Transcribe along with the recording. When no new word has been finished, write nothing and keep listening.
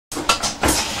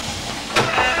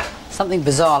Something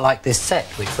bizarre like this set,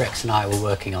 which Rex and I were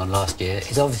working on last year,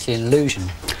 is obviously an illusion.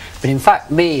 But in fact,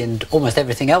 me and almost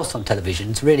everything else on television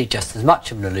is really just as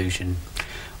much of an illusion.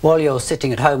 While you're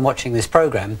sitting at home watching this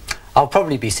programme, I'll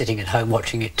probably be sitting at home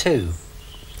watching it too.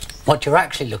 What you're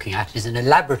actually looking at is an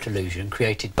elaborate illusion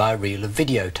created by a reel of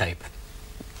videotape.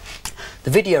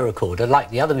 The video recorder, like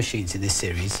the other machines in this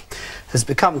series, has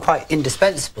become quite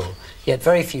indispensable, yet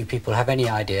very few people have any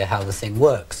idea how the thing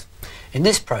works. In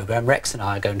this programme, Rex and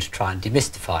I are going to try and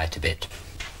demystify it a bit.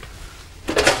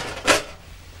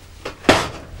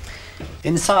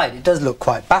 Inside, it does look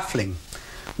quite baffling.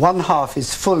 One half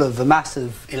is full of a mass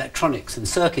of electronics and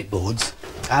circuit boards,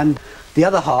 and the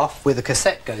other half, where the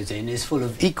cassette goes in, is full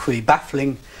of equally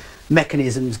baffling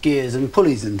mechanisms, gears and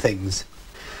pulleys and things.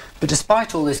 But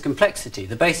despite all this complexity,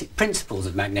 the basic principles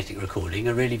of magnetic recording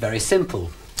are really very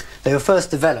simple. They were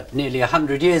first developed nearly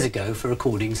 100 years ago for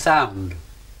recording sound.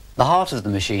 The heart of the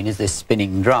machine is this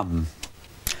spinning drum.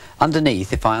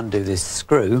 Underneath, if I undo this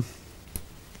screw,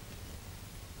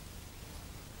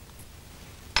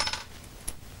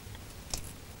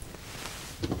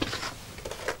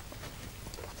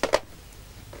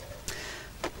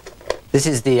 this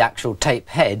is the actual tape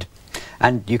head,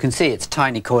 and you can see it's a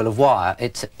tiny coil of wire.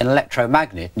 It's an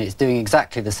electromagnet, and it's doing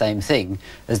exactly the same thing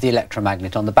as the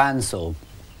electromagnet on the bandsaw.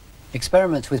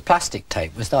 Experiments with plastic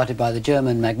tape were started by the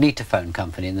German magnetophone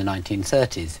company in the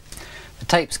 1930s. The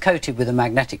tape's coated with a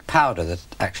magnetic powder that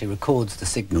actually records the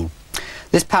signal.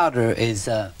 This powder is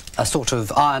a sort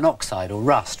of iron oxide or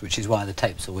rust, which is why the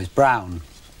tape's always brown.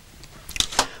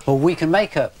 Well, we can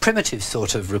make a primitive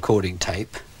sort of recording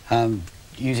tape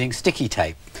using sticky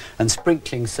tape and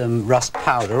sprinkling some rust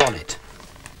powder on it.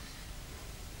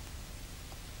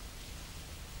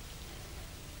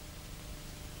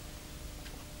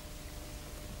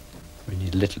 We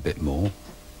need a little bit more.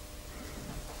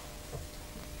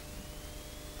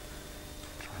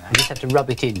 We just have to rub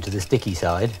it into the sticky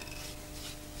side.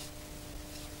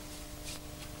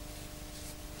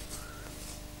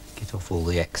 Get off all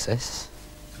the excess.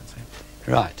 That's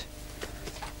it. Right.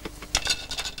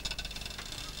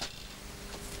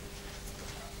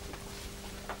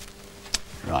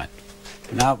 Right.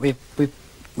 Now we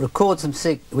record some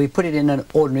we put it in an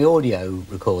ordinary audio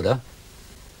recorder.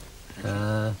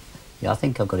 Yeah, I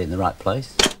think I've got it in the right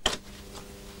place.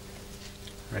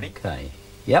 Ready? Okay.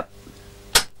 Yep.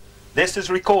 This is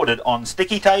recorded on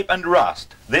sticky tape and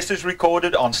rust. This is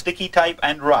recorded on sticky tape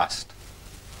and rust.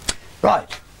 Right.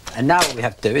 And now what we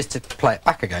have to do is to play it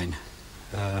back again.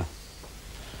 It's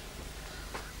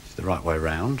the right way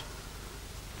round.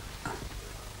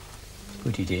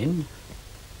 Put it in.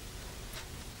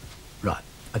 Right.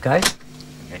 Okay.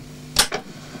 Okay.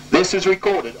 This is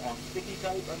recorded on sticky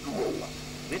tape and roller.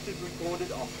 This is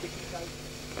recorded on sticky tape.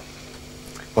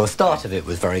 Well, the start of it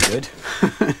was very good.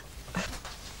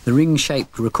 The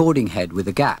ring-shaped recording head with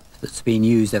a gap that's been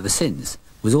used ever since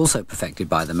was also perfected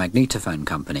by the magnetophone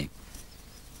company.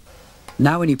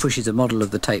 Now when he pushes a model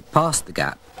of the tape past the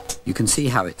gap, you can see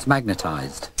how it's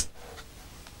magnetised.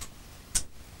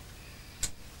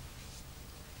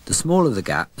 The smaller the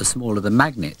gap, the smaller the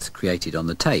magnets created on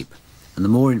the tape, and the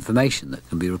more information that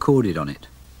can be recorded on it.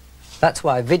 That's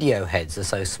why video heads are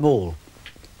so small.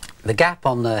 The gap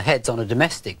on the heads on a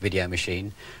domestic video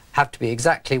machine have to be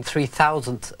exactly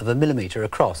 3/1000th of a millimetre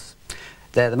across.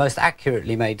 They're the most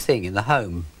accurately made thing in the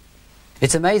home.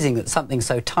 It's amazing that something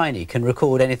so tiny can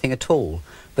record anything at all,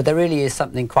 but there really is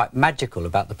something quite magical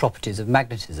about the properties of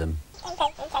magnetism.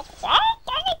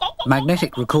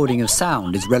 Magnetic recording of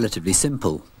sound is relatively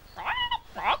simple.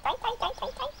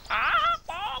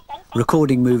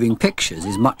 Recording moving pictures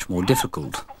is much more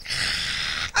difficult.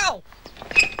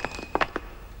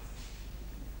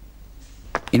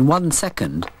 In 1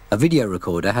 second, a video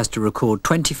recorder has to record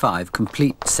 25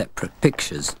 complete separate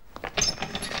pictures.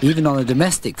 Even on a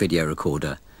domestic video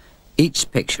recorder,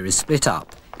 each picture is split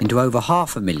up into over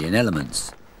 500,000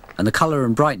 elements, and the colour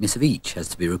and brightness of each has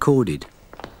to be recorded.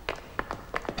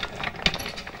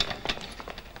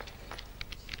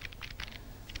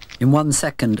 In 1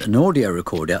 second, an audio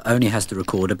recorder only has to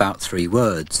record about 3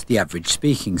 words, the average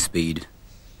speaking speed.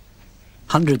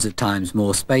 Hundreds of times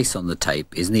more space on the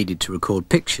tape is needed to record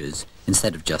pictures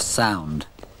instead of just sound.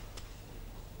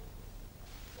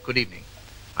 Good evening.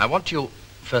 I want you,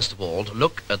 first of all, to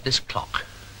look at this clock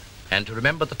and to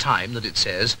remember the time that it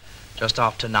says just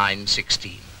after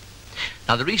 9:16.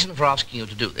 Now, the reason for asking you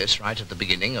to do this right at the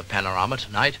beginning of Panorama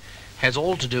tonight has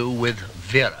all to do with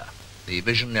Vera, the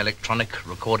Vision Electronic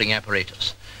Recording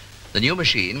Apparatus, the new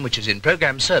machine which is in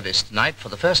program service tonight for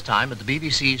the first time at the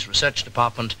BBC's research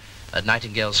department at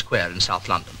Nightingale Square in South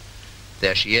London.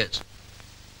 There she is.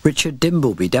 Richard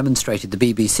Dimbleby demonstrated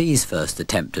the BBC's first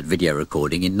attempt at video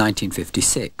recording in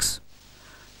 1956.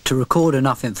 To record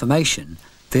enough information,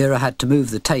 Vera had to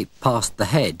move the tape past the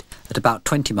head at about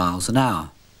 20 miles an hour.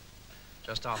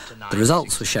 The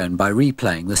results were shown by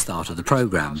replaying the start of the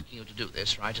programme. Asking you to do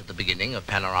this right at the beginning of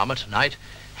Panorama tonight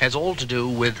has all to do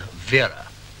with Vera,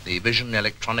 the vision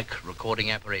electronic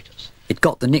recording apparatus. It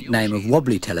got the nickname of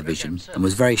wobbly television and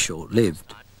was very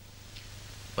short-lived.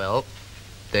 Well,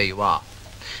 there you are.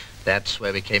 That's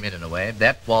where we came in a way.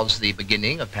 That was the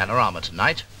beginning of Panorama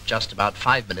tonight, just about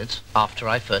 5 minutes after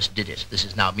I first did it. This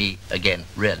is now me again,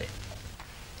 really.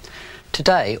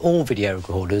 Today, all video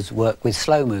recorders work with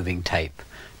slow-moving tape.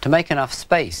 To make enough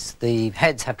space, the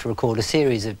heads have to record a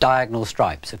series of diagonal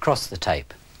stripes across the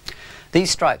tape. These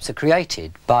stripes are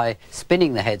created by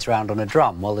spinning the heads round on a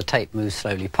drum while the tape moves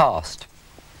slowly past.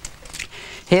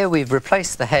 Here we've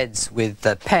replaced the heads with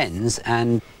pens,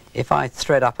 and if I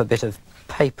thread up a bit of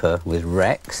paper with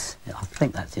Rex, I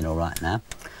think that's in all right now.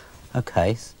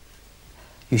 Okay,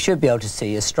 you should be able to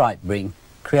see a stripe being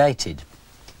created.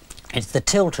 It's the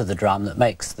tilt of the drum that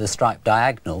makes the stripe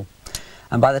diagonal,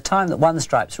 and by the time that one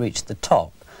stripe's reached the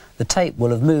top, the tape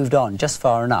will have moved on just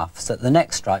far enough so that the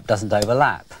next stripe doesn't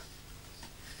overlap.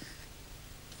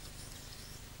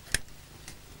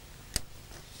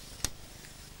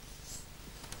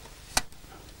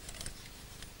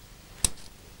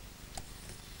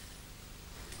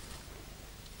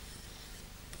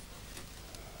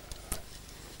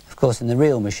 Of course, in the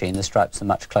real machine, the stripes are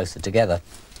much closer together.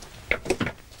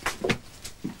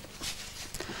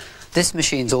 This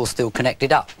machine's all still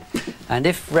connected up, and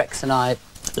if Rex and I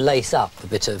lace up a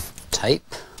bit of tape,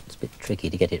 it's a bit tricky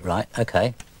to get it right,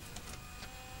 okay.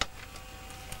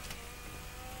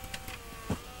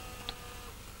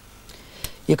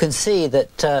 You can see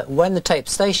that when the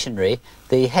tape's stationary,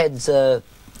 the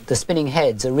spinning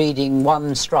heads are reading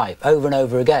one stripe over and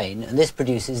over again, and this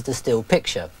produces the still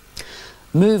picture.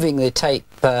 Moving the tape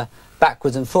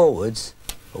backwards and forwards,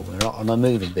 oh, we're not on a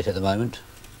moving bit at the moment.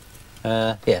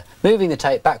 Moving the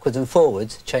tape backwards and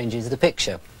forwards changes the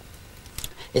picture.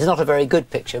 It's not a very good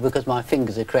picture because my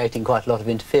fingers are creating quite a lot of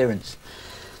interference.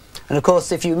 And of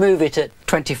course, if you move it at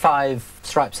 25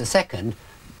 stripes a second,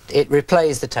 it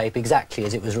replays the tape exactly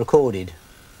as it was recorded.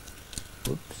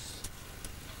 Oops.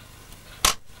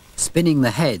 Spinning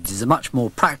the heads is a much more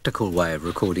practical way of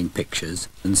recording pictures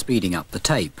than speeding up the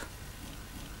tape.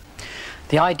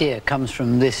 The idea comes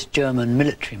from this German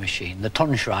military machine, the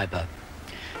Tonschreiber.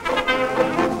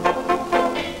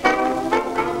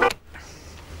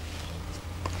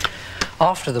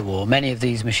 After the war, many of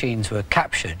these machines were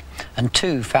captured, and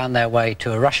two found their way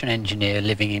to a Russian engineer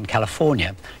living in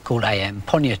California called A.M.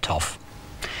 Poniatov.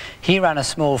 He ran a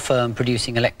small firm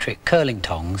producing electric curling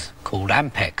tongs called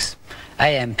Ampex,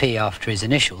 AMP after his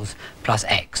initials, plus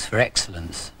X for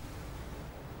excellence.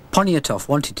 Poniatov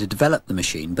wanted to develop the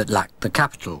machine but lacked the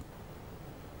capital.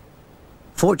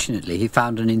 Fortunately, he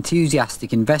found an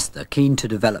enthusiastic investor keen to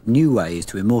develop new ways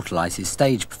to immortalise his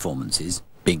stage performances,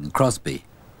 Bing Crosby.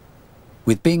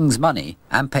 With Bing's money,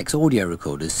 Ampex audio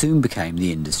recorders soon became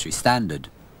the industry standard.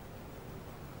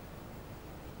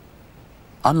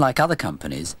 Unlike other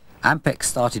companies, Ampex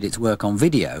started its work on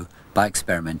video by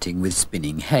experimenting with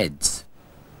spinning heads.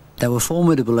 There were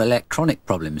formidable electronic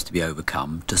problems to be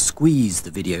overcome to squeeze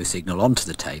the video signal onto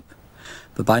the tape,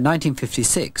 but by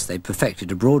 1956 they'd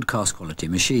perfected a broadcast quality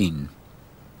machine.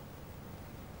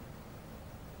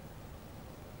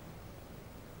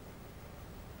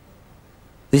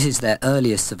 This is their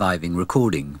earliest surviving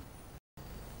recording.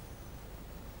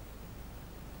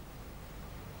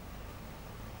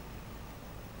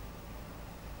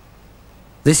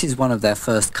 This is one of their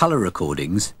first colour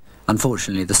recordings.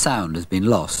 Unfortunately, the sound has been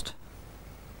lost.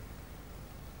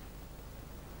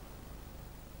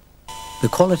 The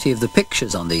quality of the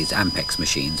pictures on these Ampex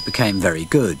machines became very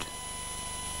good.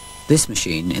 This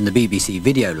machine in the BBC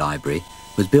video library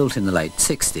was built in the late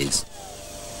 60s.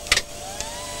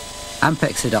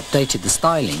 Ampex had updated the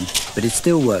styling, but it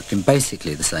still worked in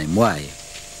basically the same way.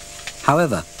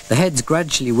 However, the heads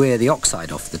gradually wear the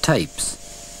oxide off the tapes.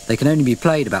 They can only be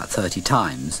played about 30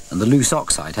 times, and the loose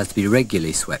oxide has to be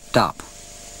regularly swept up.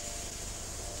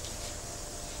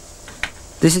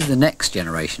 This is the next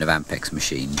generation of Ampex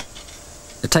machine.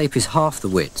 The tape is half the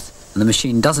width, and the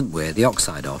machine doesn't wear the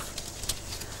oxide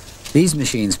off. These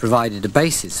machines provided a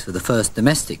basis for the first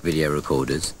domestic video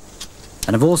recorders,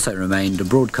 and have also remained a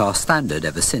broadcast standard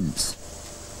ever since.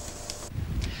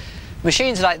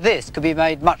 Machines like this could be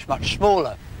made much, much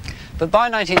smaller. But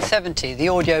by 1970, the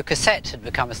audio cassette had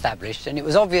become established, and it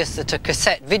was obvious that a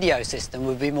cassette video system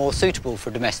would be more suitable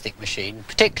for a domestic machine,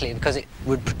 particularly because it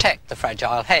would protect the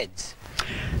fragile heads.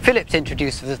 Philips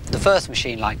introduced the first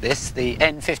machine like this, the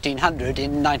N1500,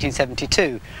 in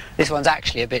 1972. This one's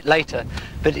actually a bit later,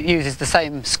 but it uses the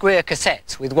same square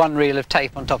cassettes with one reel of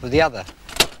tape on top of the other.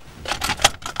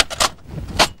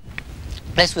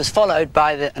 This was followed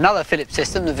by another Philips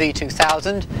system, the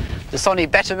V2000, the Sony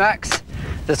Betamax,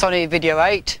 the Sony Video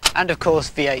 8, and of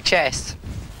course VHS.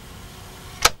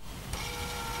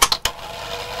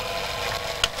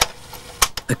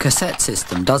 The cassette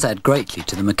system does add greatly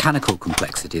to the mechanical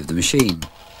complexity of the machine.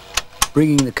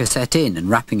 Bringing the cassette in and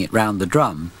wrapping it round the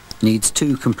drum needs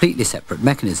two completely separate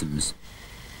mechanisms.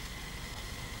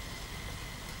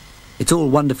 It's all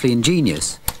wonderfully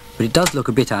ingenious, but it does look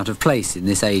a bit out of place in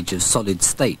this age of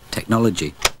solid-state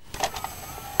technology.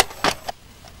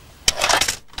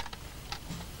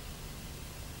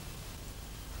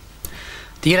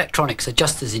 The electronics are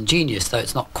just as ingenious, though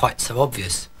it's not quite so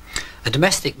obvious. A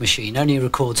domestic machine only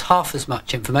records half as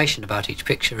much information about each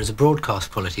picture as a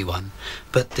broadcast quality one,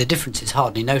 but the difference is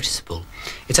hardly noticeable.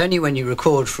 It's only when you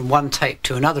record from one tape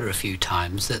to another a few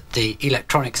times that the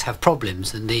electronics have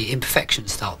problems and the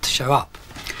imperfections start to show up.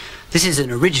 This is an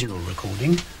original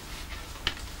recording.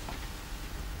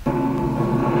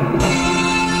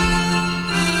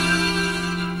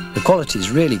 The quality is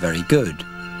really very good.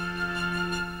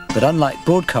 But unlike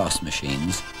broadcast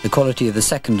machines, the quality of the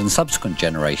second and subsequent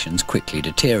generations quickly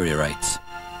deteriorates.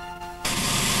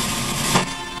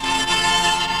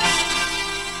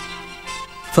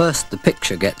 First, the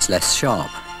picture gets less sharp.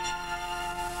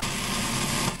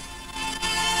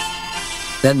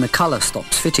 Then the colour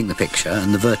stops fitting the picture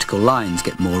and the vertical lines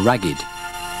get more ragged.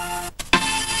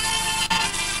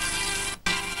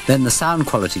 Then the sound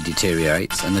quality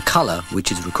deteriorates and the colour, which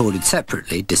is recorded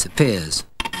separately, disappears.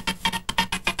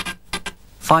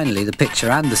 Finally, the picture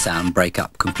and the sound break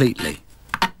up completely.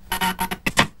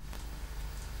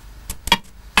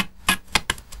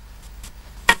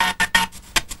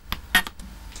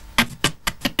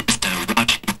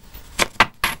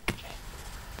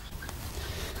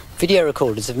 Video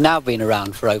recorders have now been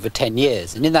around for over 10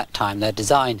 years, and in that time their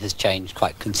design has changed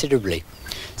quite considerably.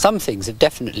 Some things have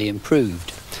definitely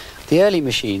improved. The early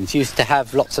machines used to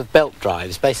have lots of belt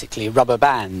drives, basically rubber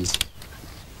bands,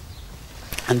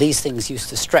 and these things used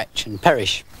to stretch and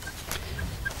perish.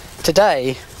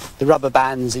 Today, the rubber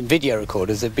bands in video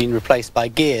recorders have been replaced by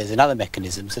gears and other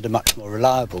mechanisms that are much more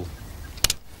reliable.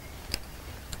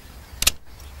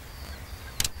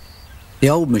 The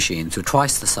old machines were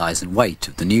twice the size and weight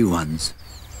of the new ones.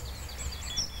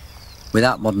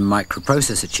 Without modern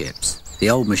microprocessor chips, the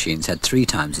old machines had 3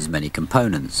 times as many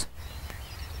components.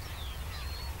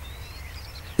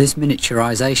 This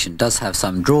miniaturization does have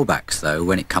some drawbacks, though,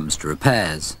 when it comes to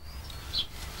repairs.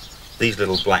 These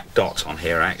little black dots on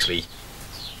here are actually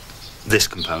this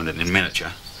component in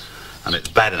miniature, and it's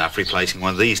bad enough replacing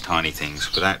one of these tiny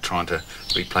things without trying to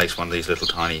replace one of these little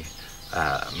tiny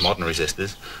modern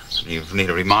resistors. You need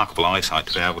a remarkable eyesight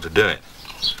to be able to do it.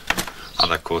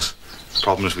 Other, of course,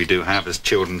 problems we do have as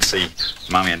children see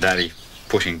mummy and daddy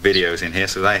pushing videos in here,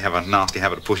 so they have a nasty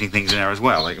habit of pushing things in there as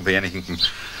well. They can be anything from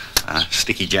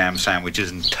sticky jam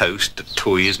sandwiches and toast to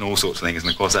toys and all sorts of things,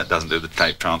 and of course that doesn't do the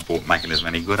tape transport mechanism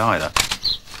any good either.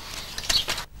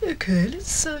 Okay,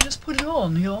 let's just put it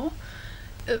on, yeah?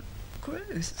 Gross.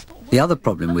 It's not the other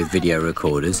problem with video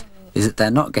recorders is that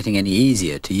they're not getting any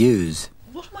easier to use.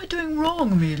 What am I doing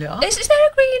wrong, Amelia? Is there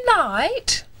a green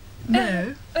light?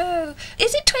 No.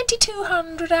 Is it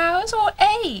 2200 hours or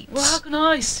 8? Well, how can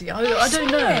I see? I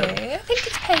don't know. I think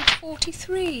it's page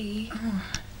 43.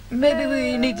 Maybe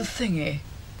we need the thingy.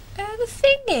 The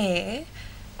thingy?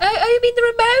 Oh, you mean the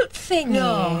remote thingy?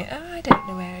 Yeah. Oh, I don't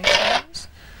know where it is.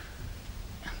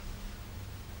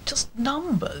 Just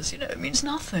numbers, you know, it means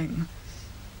nothing.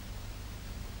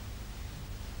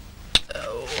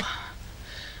 Oh.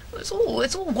 Well,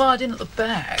 it's all wired in at the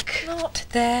back. Not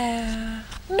there.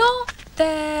 Not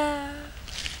there.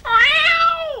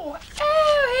 Ow!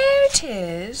 Oh, here it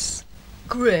is.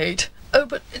 Great. Oh,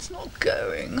 but it's not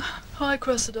going. Hi,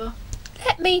 Cressida.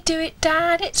 Let me do it,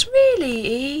 Dad. It's really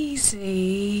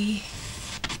easy.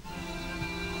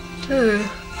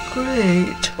 Oh,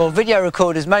 great. Well, video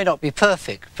recorders may not be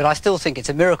perfect, but I still think it's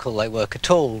a miracle they work at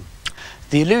all.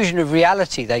 The illusion of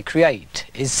reality they create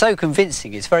is so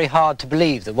convincing it's very hard to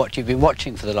believe that what you've been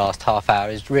watching for the last half hour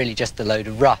is really just a load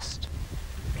of rust.